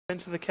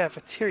Into the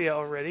cafeteria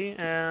already,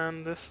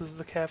 and this is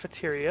the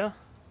cafeteria.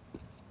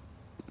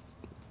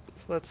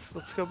 So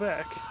let's go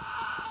back.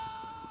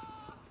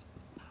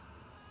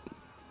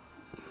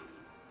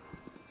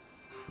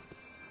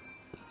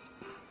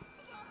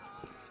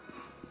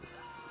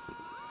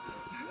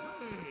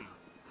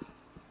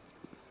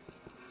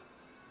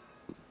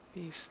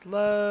 Beast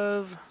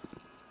Love.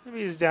 Maybe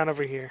he's down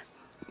over here.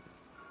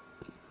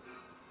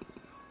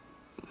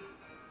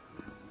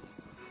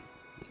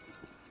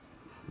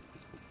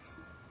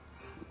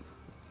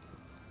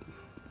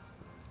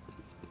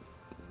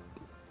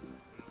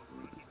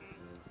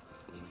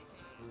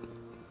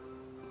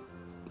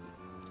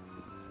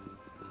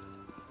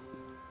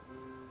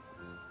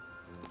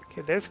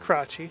 Okay, there's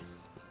Crotchy.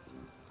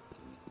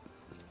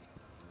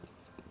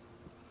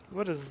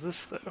 What is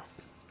this, though?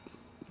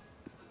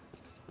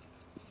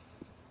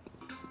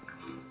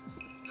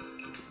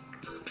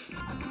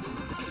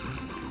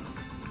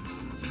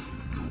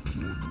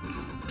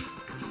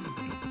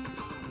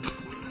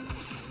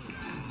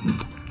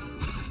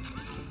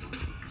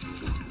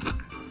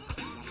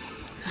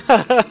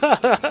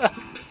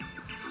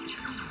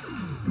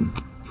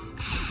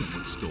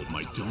 Someone stole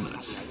my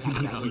donuts,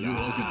 and now you're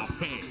all gonna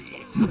pay.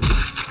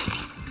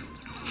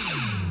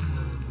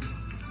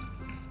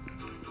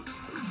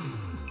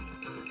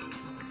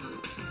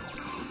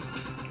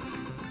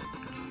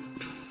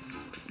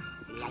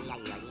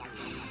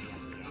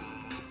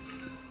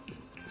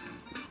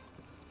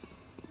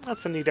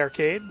 That's a neat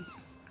arcade.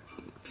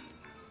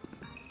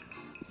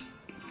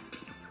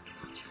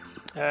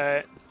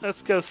 Alright,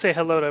 let's go say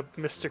hello to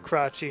Mr.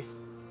 Crotchy.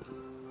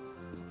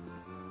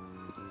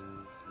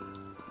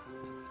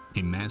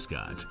 Hey,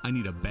 mascot, I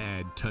need a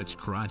bad touch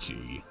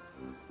Crotchy.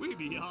 We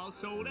be all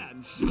sold out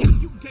and shit.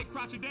 You can take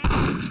Crotchy down.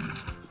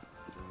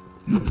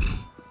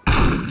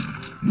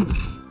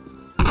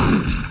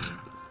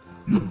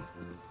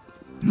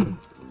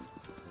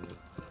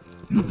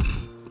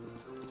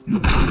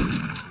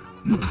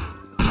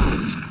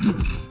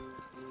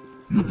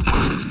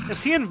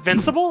 Is he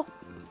invincible?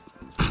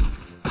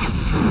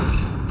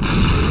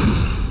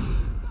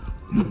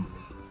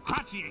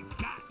 Crotchy ain't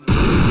got it.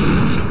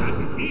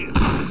 Crotchy is,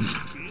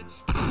 bitch.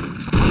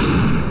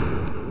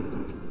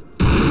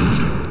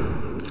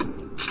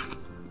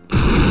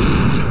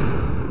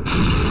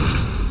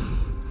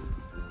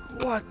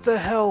 What the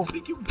hell?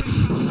 Think you can take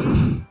Crotchy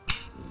down?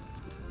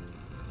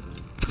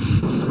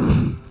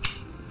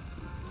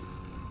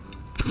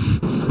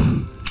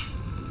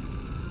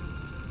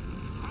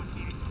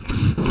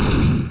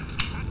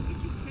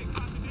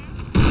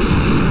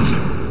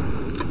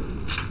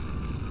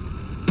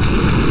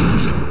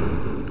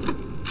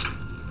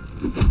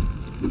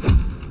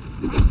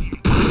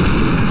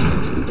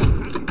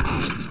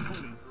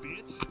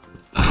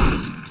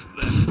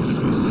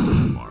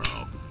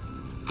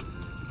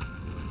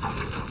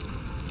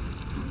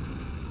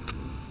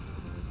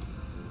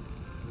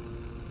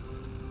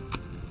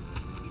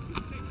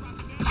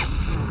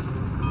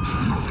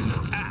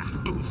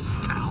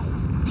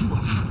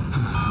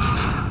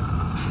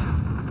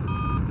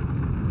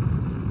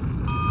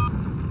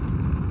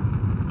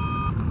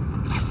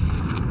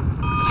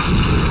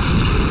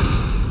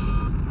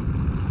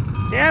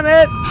 Damn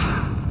it!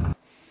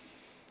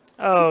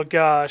 Oh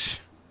gosh.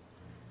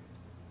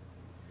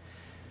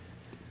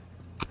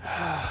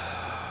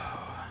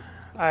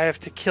 I have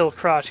to kill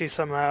Crotchy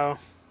somehow.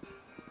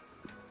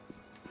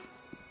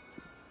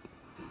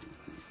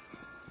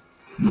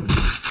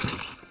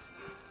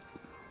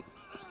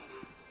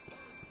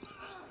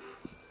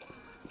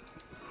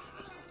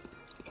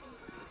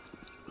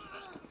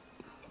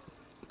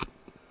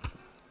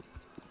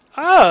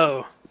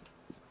 Oh!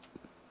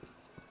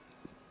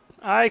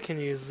 I can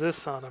use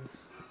this on him.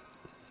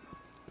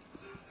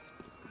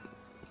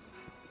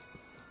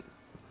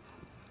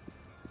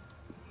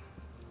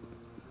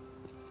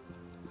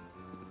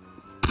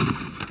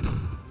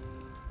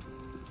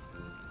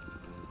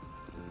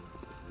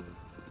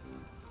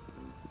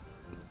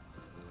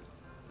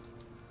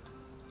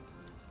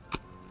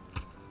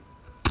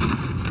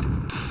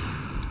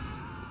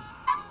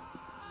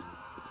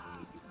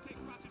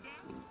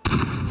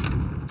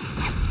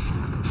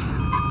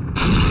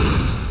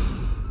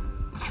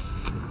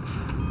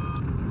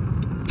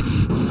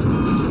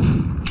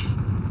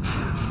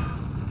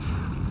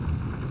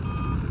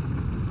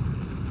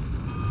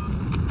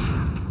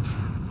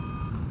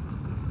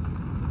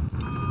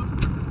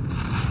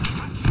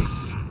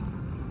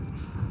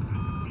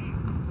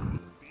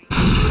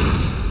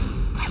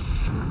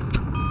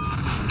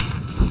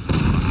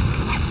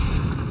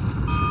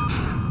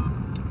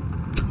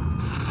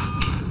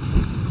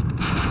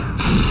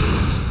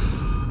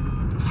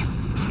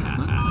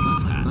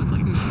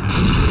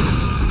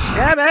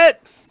 Damn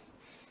it!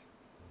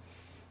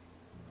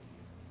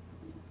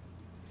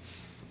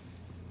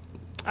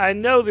 I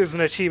know there's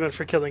an achievement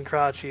for killing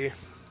Crotchy.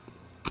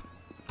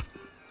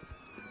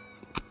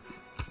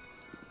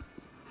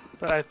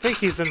 But I think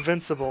he's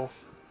invincible.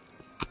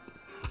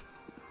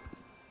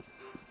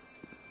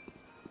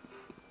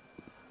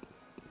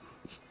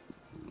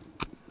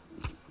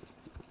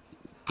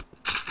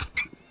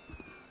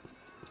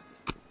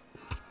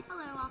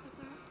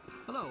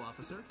 Hello,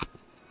 officer.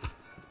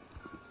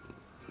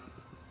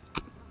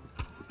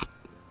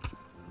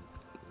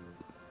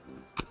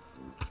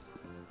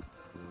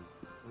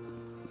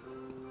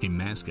 Hey,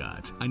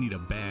 mascot, I need a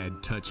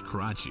bad touch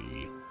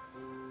crotchy.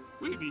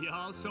 We be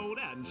all sold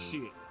out and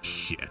shit.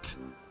 Shit.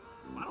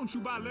 Why don't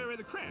you buy Larry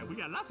the Crab? We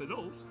got lots of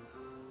those.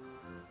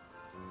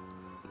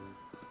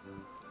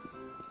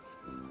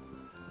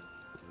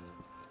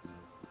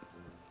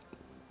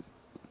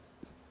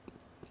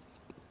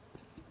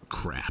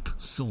 Crap,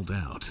 sold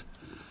out.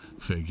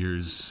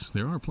 Figures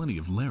there are plenty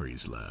of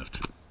Larrys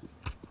left.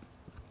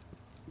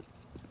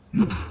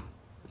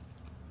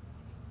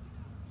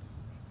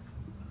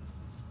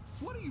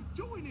 What are you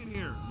doing in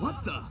here?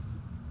 What the?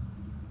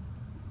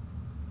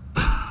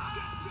 Get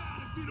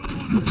down if you don't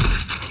want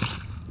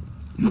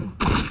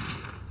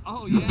to.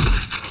 Oh, yeah?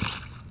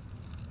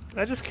 Did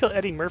I just kill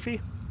Eddie Murphy?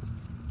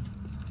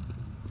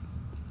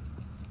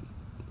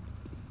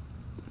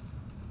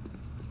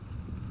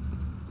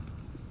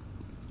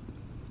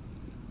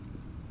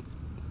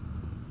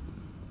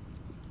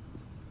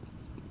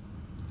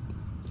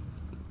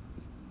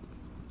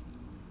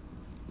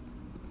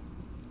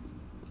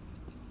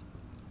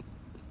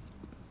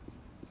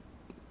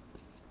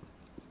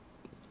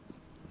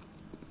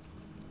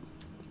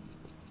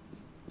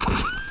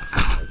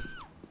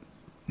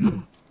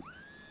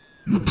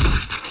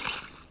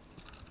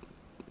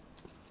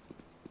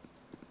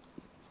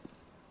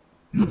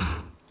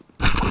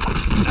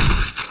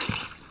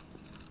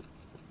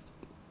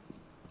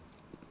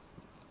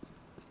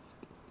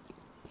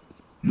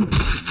 You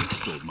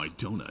stole my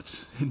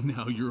donuts, and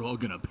now you're all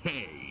gonna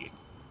pay.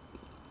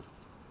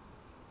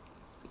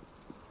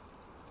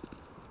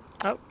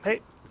 Oh,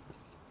 hey.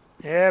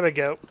 There we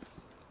go.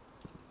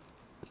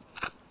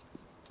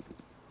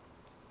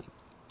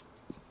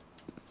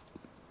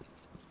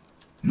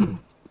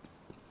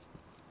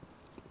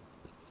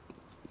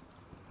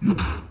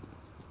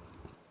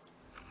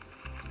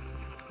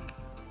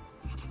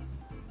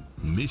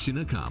 Mission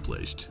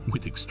accomplished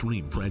with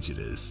extreme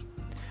prejudice.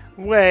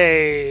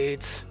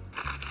 Wait.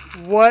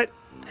 What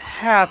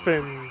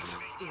happened?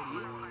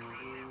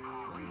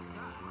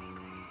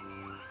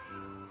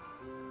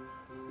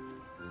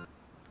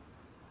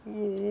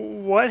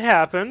 What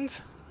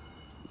happened?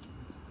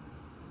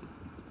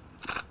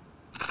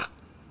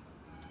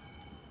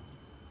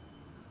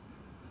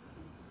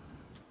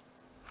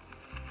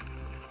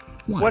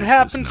 What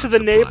happened to the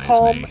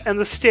napalm and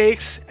the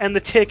stakes and the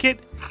ticket?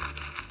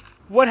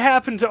 What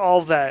happened to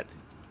all that?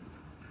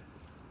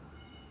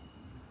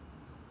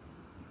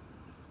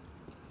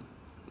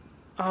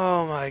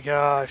 Oh my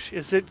gosh,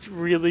 is it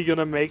really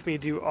gonna make me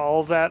do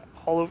all that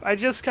all over? I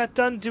just got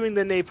done doing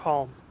the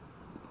napalm.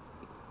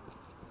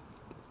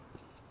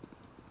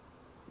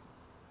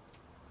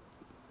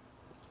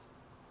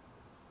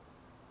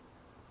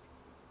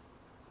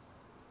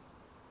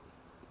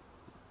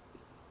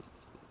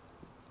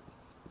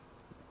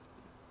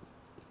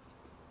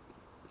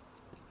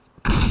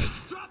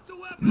 Drop the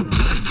weapon!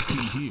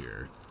 See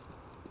here.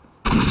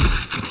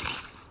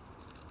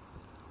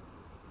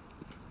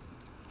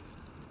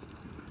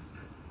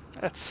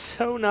 That's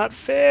so not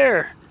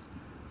fair.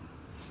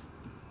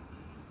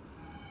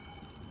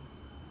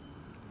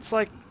 It's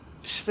like,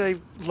 should I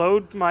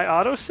load my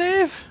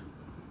autosave?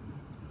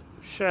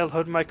 Should I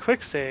load my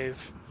quick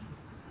save?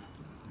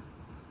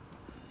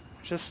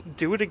 Just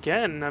do it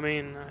again. I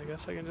mean, I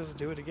guess I can just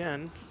do it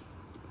again.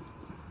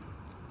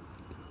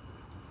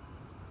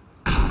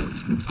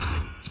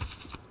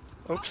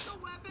 Oops.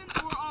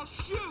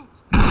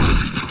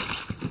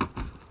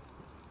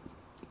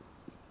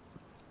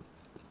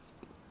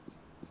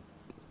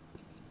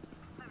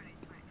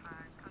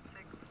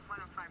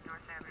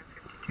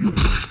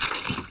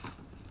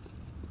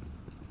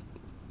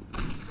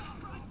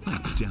 I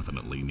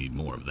definitely need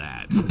more of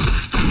that.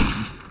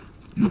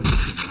 Someone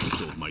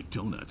stole my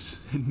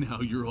donuts, and now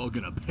you're all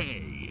gonna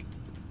pay.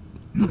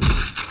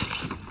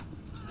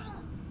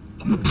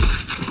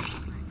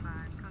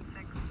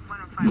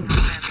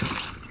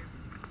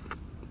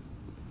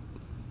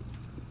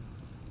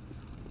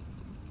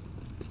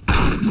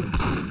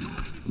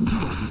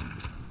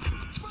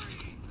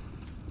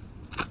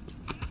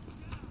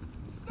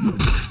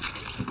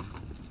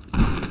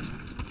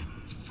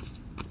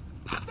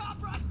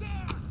 Stop right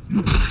there!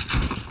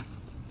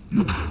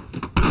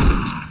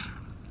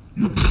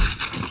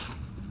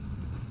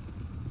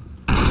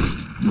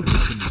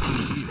 Nothing to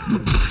see here.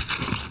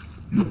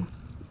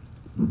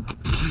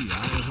 Gee, I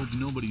hope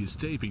nobody is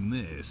taping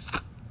this.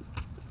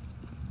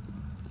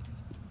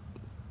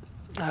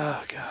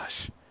 Oh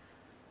gosh.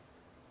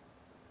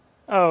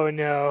 Oh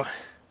no.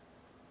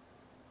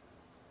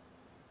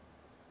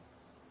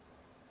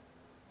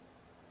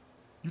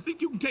 You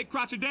think you can take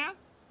Crotcher down?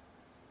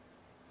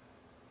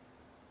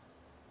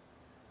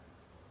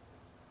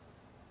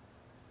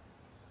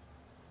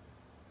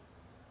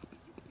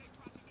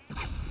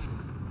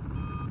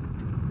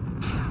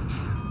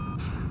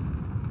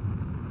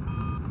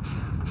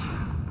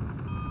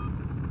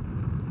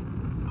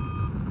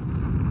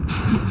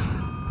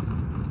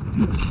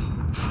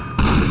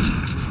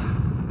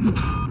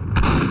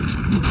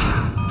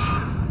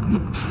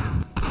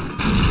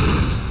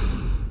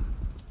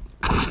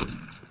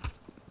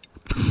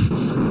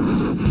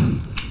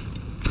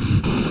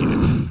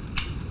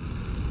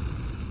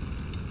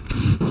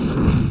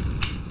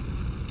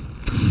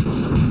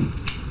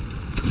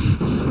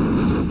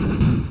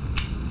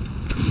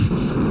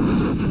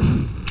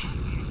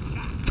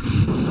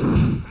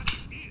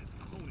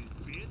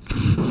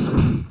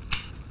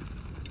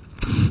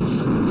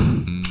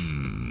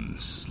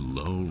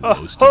 slow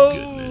roasted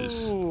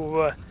goodness.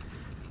 Oh,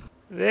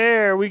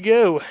 there we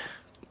go.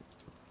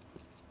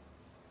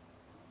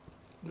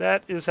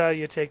 That is how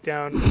you take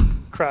down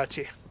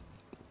Crotchy.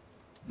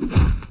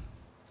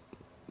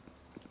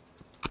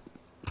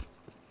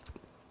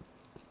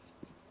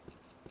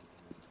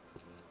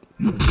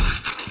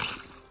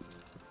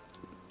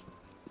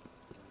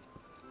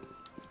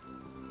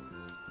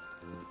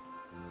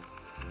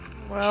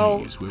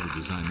 Well, jeez, whoever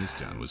designed this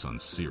town was on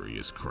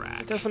serious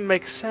crack. it doesn't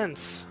make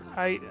sense.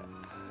 Let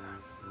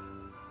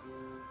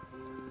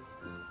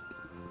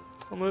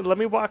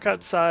me walk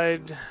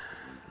outside.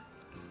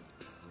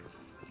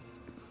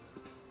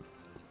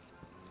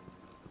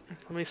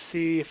 Let me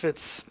see if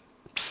it's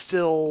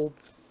still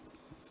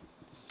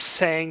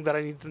saying that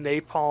I need the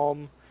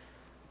napalm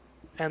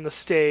and the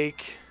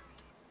steak.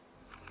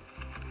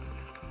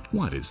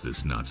 Why does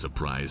this not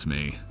surprise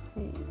me?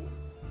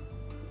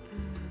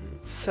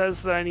 It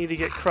says that I need to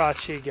get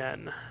Crotchy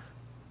again.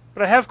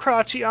 But I have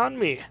Crotchy on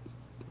me.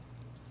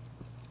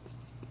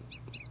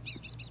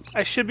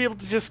 I should be able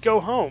to just go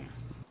home.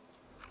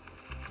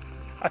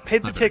 I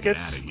paid the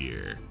tickets. Get out of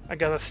here. I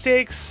got the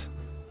steaks.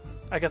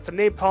 I got the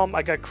napalm.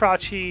 I got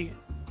Crotchy.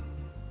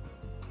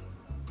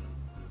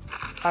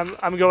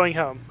 I'm going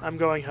home. I'm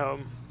going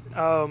home.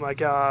 Oh my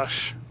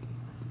gosh.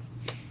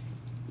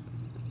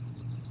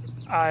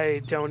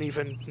 I don't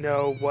even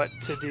know what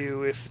to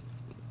do if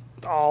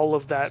all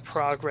of that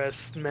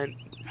progress meant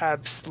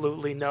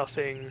absolutely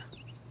nothing.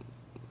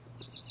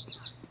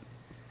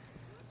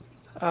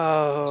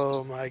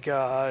 Oh my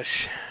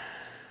gosh.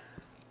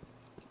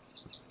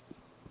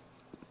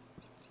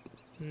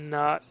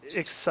 Not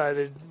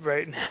excited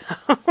right now.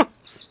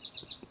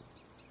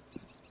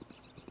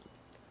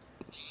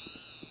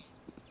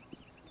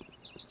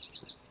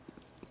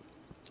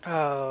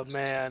 Oh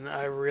man,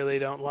 I really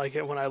don't like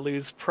it when I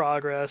lose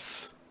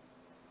progress.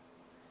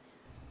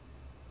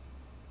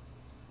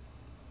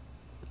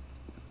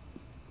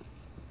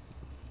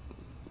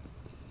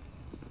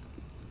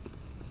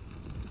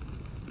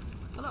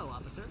 Hello,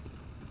 officer.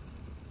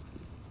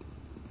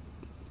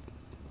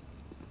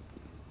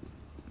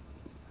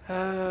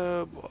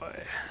 Oh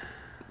boy.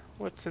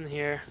 What's in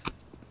here?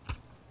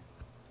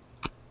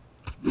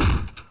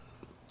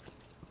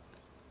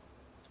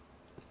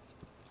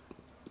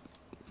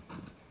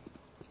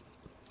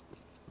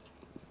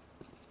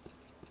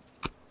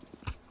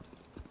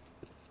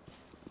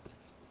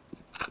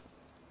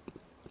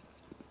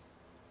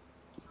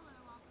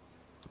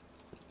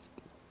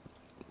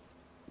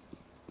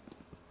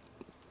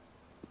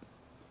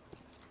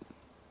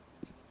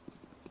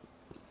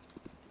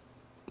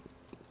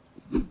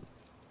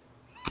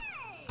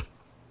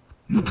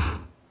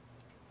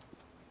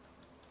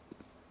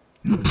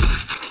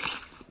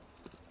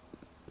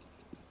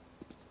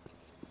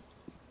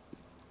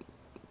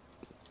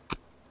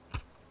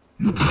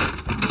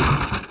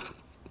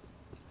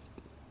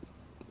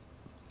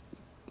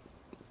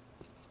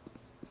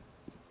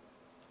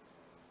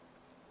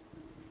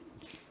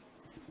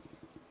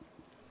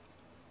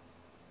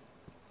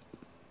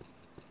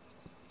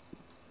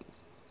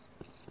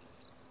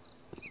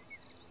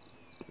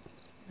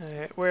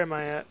 Alright, where am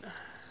I at?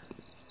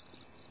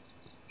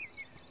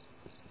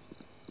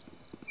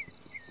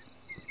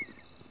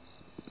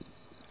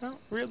 I don't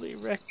really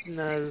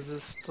recognize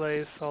this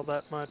place all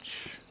that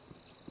much.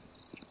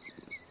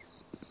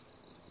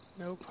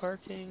 No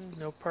parking,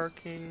 no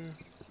parking.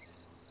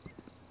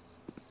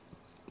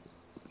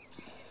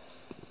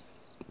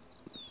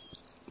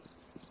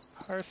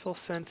 Parcel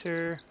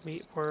Center,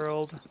 Meat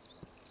World.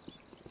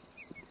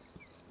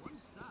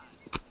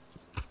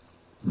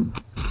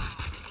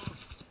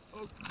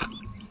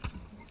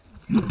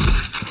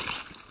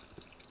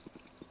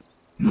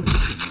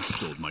 Someone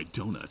stole my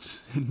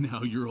donuts, and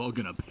now you're all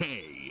gonna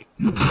pay.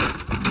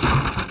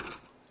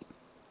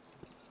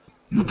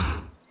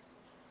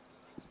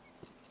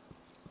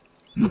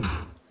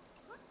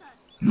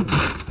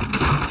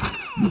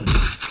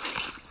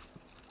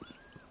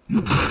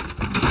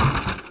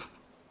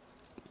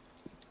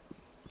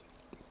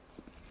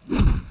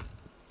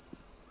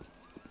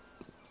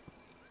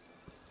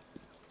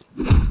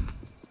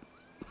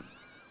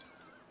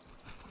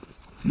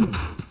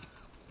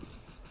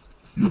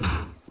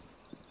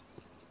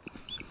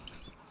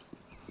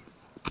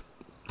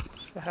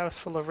 It's a house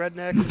full of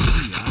rednecks.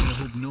 Gee, I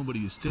hope nobody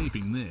is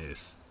taping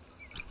this.